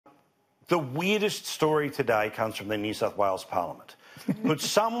The weirdest story today comes from the New South Wales Parliament. Could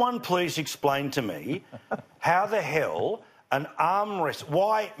someone please explain to me how the hell an arm wrestle...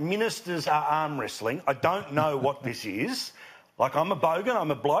 Why ministers are arm wrestling? I don't know what this is. Like, I'm a bogan,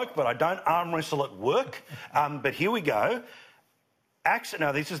 I'm a bloke, but I don't arm wrestle at work. But here we go.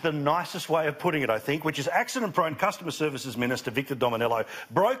 Now, this is the nicest way of putting it, I think, which is accident-prone Customer Services Minister Victor Dominello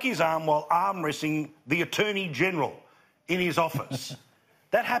broke his arm while arm wrestling the Attorney-General in his office.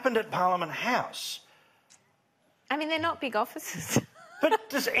 That happened at Parliament House. I mean, they're not big offices. But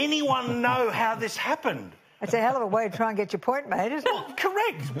does anyone know how this happened? It's a hell of a way to try and get your point made, isn't it? Well,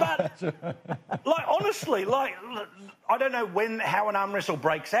 correct, but, like, honestly, like, I don't know how an arm wrestle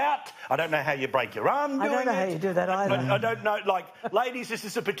breaks out. I don't know how you break your arm doing it. I don't know how you do that either. I don't know, like, ladies, is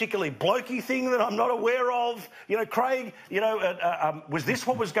this a particularly blokey thing that I'm not aware of? You know, Craig, you know, was this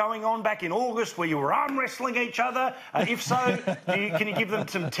what was going on back in August where you were arm wrestling each other? If so, can you give them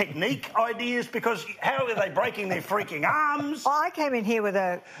some technique ideas? Because how are they breaking their freaking arms? Oh, I came in here with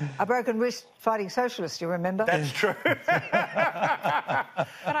a broken wrist fighting socialists, you remember? That's true. But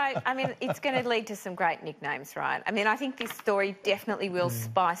I mean, it's going to lead to some great nicknames, right? I mean, I think this story definitely will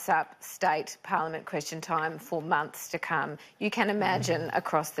spice up state parliament question time for months to come. You can imagine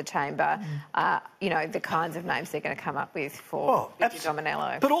across the chamber, you know, the kinds of names they're going to come up with for Victor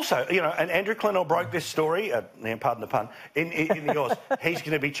Dominello. But also, you know, and Andrew Clennell broke this story, pardon the pun, in yours. He's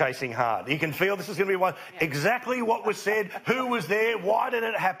going to be chasing hard. You can feel this is going to be one. Yeah. Exactly what was said, who was there, why did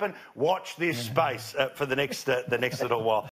it happen. Watch this space for the next little while.